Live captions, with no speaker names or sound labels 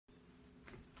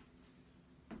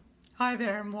Hi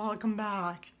there and welcome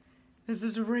back. This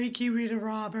is Reiki Rita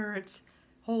Roberts,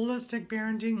 Holistic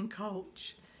Parenting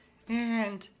Coach.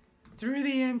 And through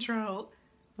the intro,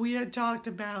 we had talked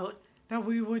about that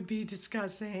we would be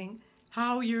discussing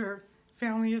how your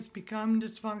family has become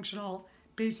dysfunctional,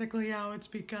 basically how it's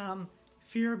become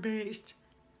fear-based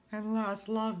and less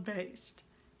love-based.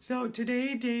 So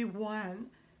today, day one,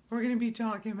 we're going to be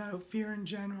talking about fear in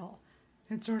general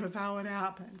and sort of how it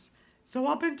happens. So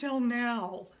up until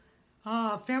now,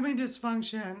 family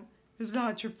dysfunction is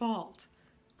not your fault.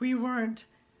 We weren't,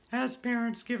 as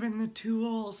parents, given the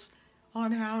tools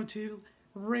on how to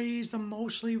raise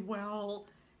emotionally well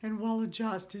and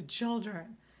well-adjusted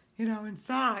children. In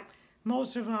fact,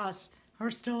 most of us are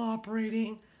still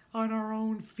operating on our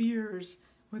own fears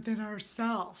within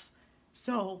ourselves.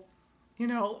 So,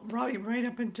 right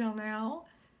up until now,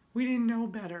 we didn't know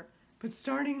better. But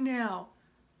starting now,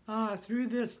 through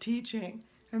this teaching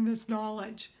and this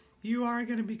knowledge, you are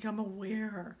going to become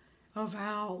aware of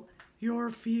how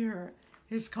your fear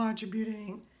is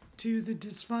contributing to the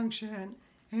dysfunction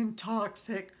and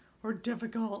toxic or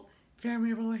difficult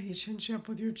family relationship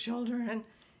with your children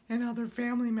and other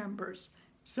family members.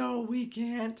 So we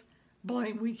can't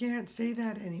say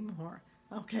that anymore,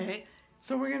 okay?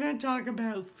 So we're going to talk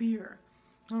about fear,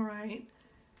 all right?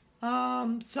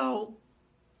 So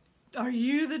are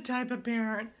you the type of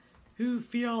parent who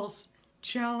feels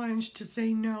challenged to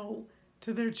say no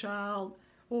to their child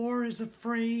or is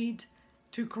afraid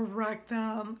to correct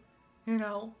them,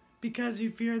 because you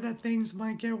fear that things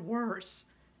might get worse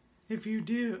if you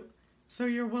do? So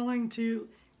you're willing to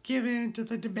give in to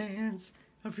the demands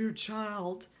of your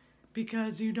child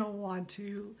because you don't want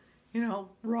to,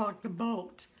 rock the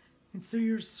boat. And so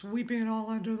you're sweeping it all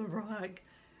under the rug.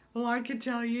 Well, I can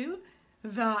tell you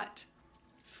that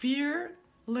fear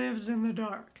lives in the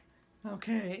dark,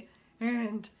 okay?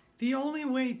 And the only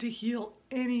way to heal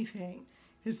anything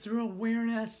is through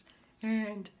awareness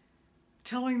and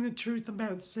telling the truth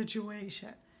about the situation.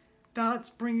 That's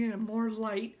bringing in more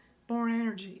light, more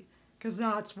energy, because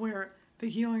that's where the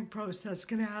healing process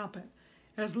can happen.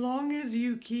 As long as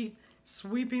you keep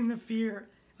sweeping the fear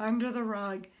under the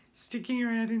rug, sticking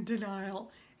your head in denial,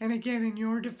 and again, in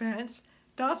your defense,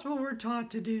 that's what we're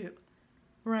taught to do,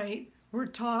 right? We're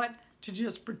taught to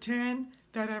just pretend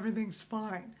that everything's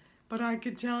fine. But I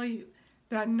could tell you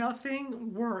that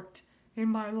nothing worked in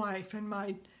my life and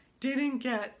I didn't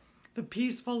get the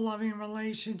peaceful, loving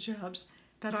relationships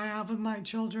that I have with my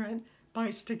children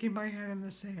by sticking my head in the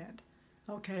sand,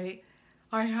 okay?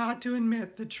 I had to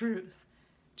admit the truth,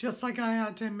 just like I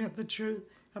had to admit the truth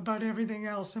about everything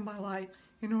else in my life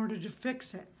in order to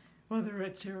fix it, whether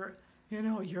it's your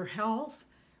health,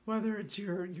 whether it's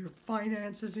your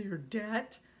finances or your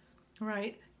debt,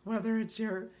 right? Whether it's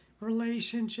your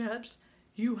relationships,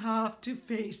 you have to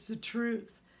face the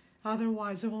truth.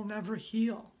 Otherwise, it will never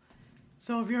heal.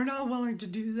 So if you're not willing to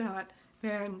do that,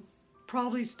 then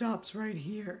probably stops right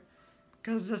here.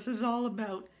 Because this is all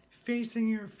about facing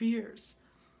your fears.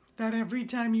 That every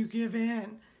time you give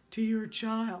in to your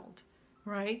child,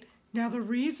 right? Now the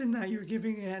reason that you're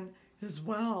giving in as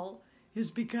well is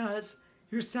because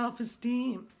your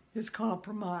self-esteem is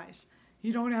compromised.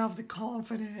 You don't have the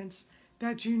confidence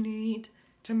that you need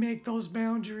to make those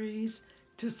boundaries,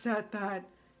 to set that,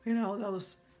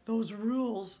 those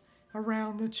rules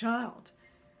around the child.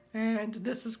 And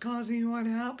this is causing you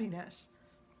unhappiness,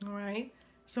 all right?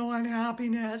 So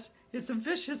unhappiness, it's a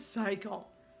vicious cycle,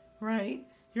 right?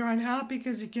 You're unhappy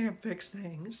because you can't fix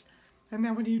things. And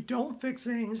then when you don't fix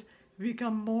things, you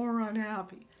become more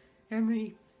unhappy. And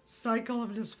the cycle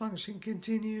of dysfunction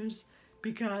continues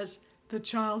because the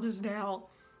child is now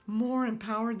more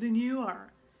empowered than you are.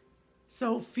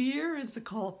 So fear is the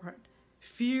culprit.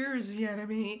 Fear is the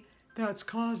enemy that's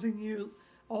causing you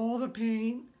all the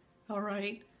pain, all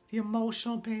right, the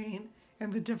emotional pain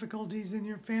and the difficulties in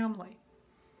your family,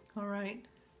 all right?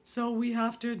 So we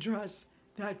have to address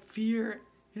that fear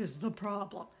is the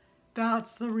problem.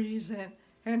 That's the reason.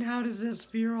 And how does this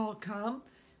fear all come?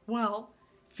 Well,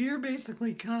 fear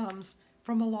basically comes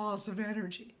from a loss of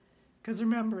energy. Because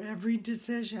remember, every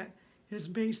decision is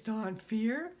based on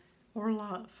fear or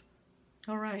love.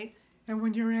 All right? And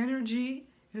when your energy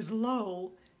is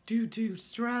low due to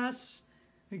stress,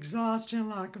 exhaustion,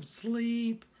 lack of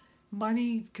sleep,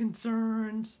 money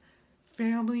concerns,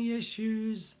 family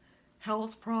issues,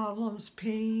 health problems,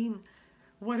 pain,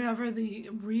 whatever the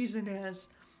reason is,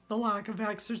 the lack of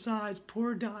exercise,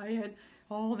 poor diet,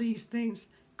 all these things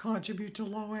contribute to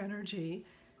low energy,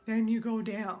 then you go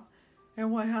down.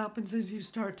 And what happens is you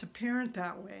start to parent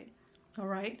that way, all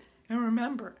right? And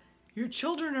remember, your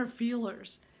children are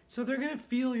feelers, so they're going to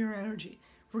feel your energy.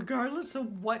 regardless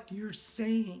of what you're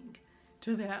saying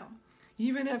to them.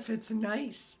 Even if it's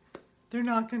nice, they're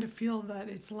not going to feel that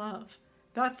it's love.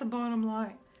 That's the bottom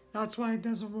line. That's why it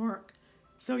doesn't work.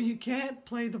 So you can't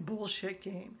play the bullshit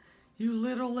game. You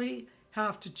literally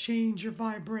have to change your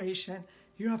vibration.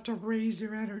 You have to raise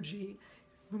your energy.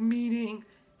 Meaning,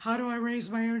 how do I raise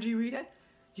my energy, Rita?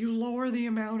 You lower the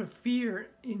amount of fear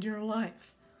in your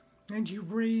life and you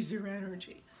raise your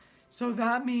energy. So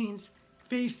that means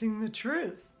facing the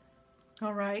truth.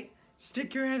 All right?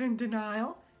 Stick your head in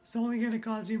denial. It's only going to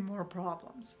cause you more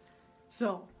problems.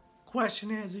 So,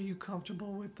 question is, are you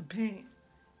comfortable with the pain?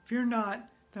 If you're not,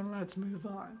 then let's move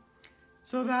on.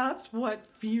 So that's what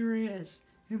fear is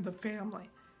in the family.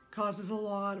 Causes a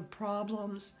lot of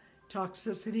problems,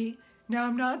 toxicity. Now,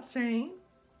 I'm not saying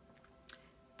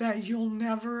that you'll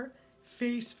never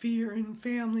face fear in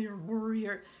family or worry.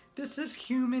 This is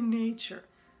human nature.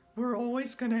 We're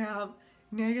always going to have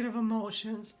negative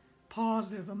emotions,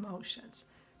 positive emotions.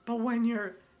 But when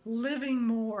you're living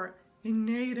more in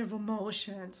negative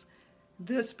emotions,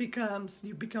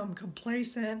 you become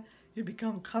complacent, you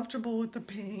become comfortable with the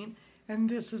pain, and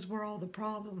this is where all the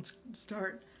problems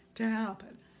start to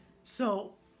happen.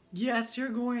 So, yes, you're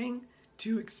going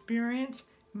to experience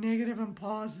negative and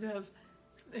positive,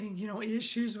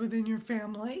 issues within your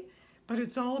family, but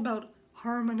it's all about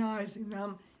harmonizing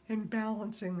them and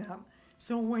balancing them.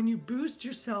 So when you boost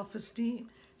your self-esteem,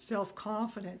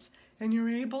 self-confidence, and you're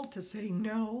able to say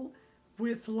no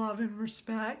with love and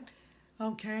respect,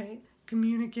 okay,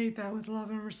 communicate that with love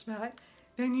and respect,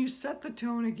 then you set the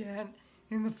tone again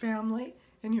in the family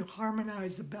and you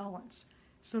harmonize the balance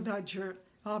so that you're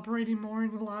operating more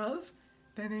in love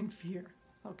than in fear,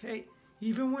 okay?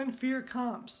 Even when fear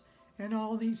comes and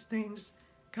all these things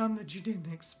come that you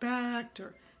didn't expect,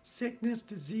 or sickness,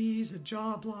 disease, a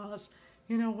job loss,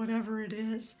 whatever it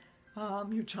is,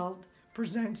 your child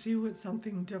presents you with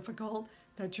something difficult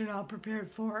that you're not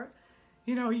prepared for,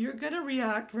 you're going to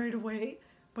react right away,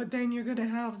 but then you're going to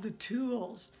have the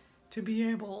tools to be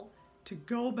able to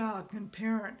go back and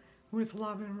parent with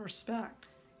love and respect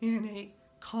in a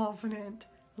confident,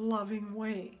 loving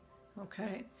way,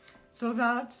 okay? So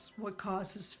that's what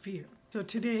causes fear. So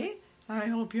today, I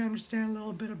hope you understand a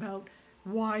little bit about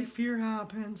why fear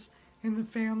happens in the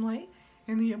family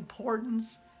and the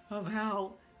importance of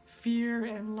how fear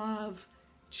and love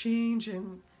change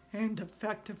and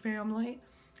affect a family,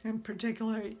 and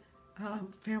particularly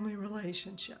family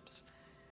relationships.